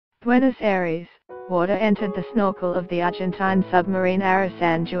Buenos Aires, water entered the snorkel of the Argentine submarine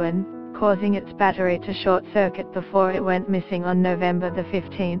San Juan, causing its battery to short-circuit before it went missing on November the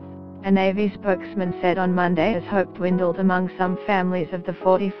 15th, a Navy spokesman said on Monday, as hope dwindled among some families of the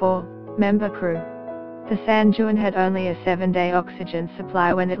 44-member crew. The San Juan had only a 7-day oxygen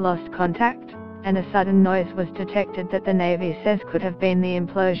supply when it lost contact, and a sudden noise was detected that the Navy says could have been the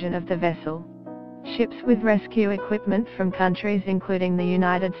implosion of the vessel. Ships with rescue equipment from countries including the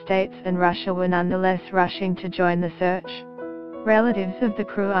United States and Russia were nonetheless rushing to join the search. Relatives of the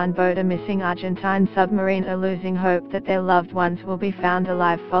crew on board a missing Argentine submarine are losing hope that their loved ones will be found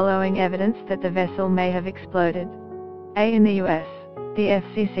alive following evidence that the vessel may have exploded. In the US, the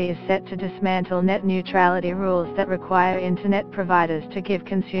FCC is set to dismantle net neutrality rules that require internet providers to give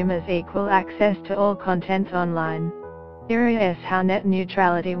consumers equal access to all content online. Here is how net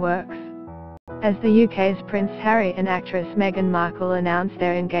neutrality works. As the UK's Prince Harry and actress Meghan Markle announced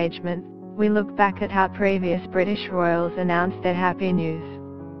their engagement, we look back at how previous British royals announced their happy news.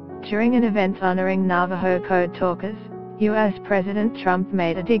 During an event honouring Navajo code talkers, US President Trump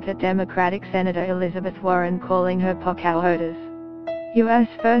made a dig at Democratic Senator Elizabeth Warren, calling her Pocahontas. US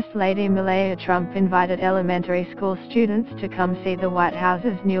First Lady Melania Trump invited elementary school students to come see the White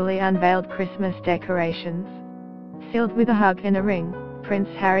House's newly unveiled Christmas decorations. Sealed with a hug and a ring, Prince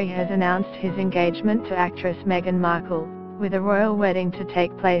Harry has announced his engagement to actress Meghan Markle, with a royal wedding to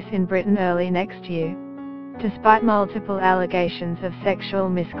take place in Britain early next year. Despite multiple allegations of sexual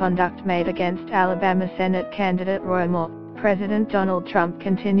misconduct made against Alabama Senate candidate Roy Moore, President Donald Trump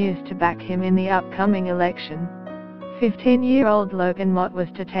continues to back him in the upcoming election. 15-year-old Logan Mott was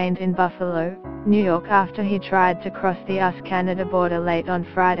detained in Buffalo, New York after he tried to cross the US-Canada border late on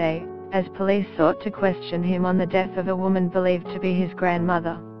Friday, as police sought to question him on the death of a woman believed to be his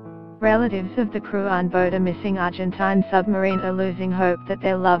grandmother. Relatives of the crew on board a missing Argentine submarine are losing hope that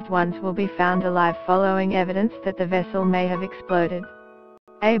their loved ones will be found alive following evidence that the vessel may have exploded.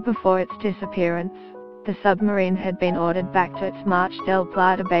 Before its disappearance, the submarine had been ordered back to its March del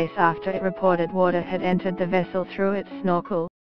Plata base after it reported water had entered the vessel through its snorkel.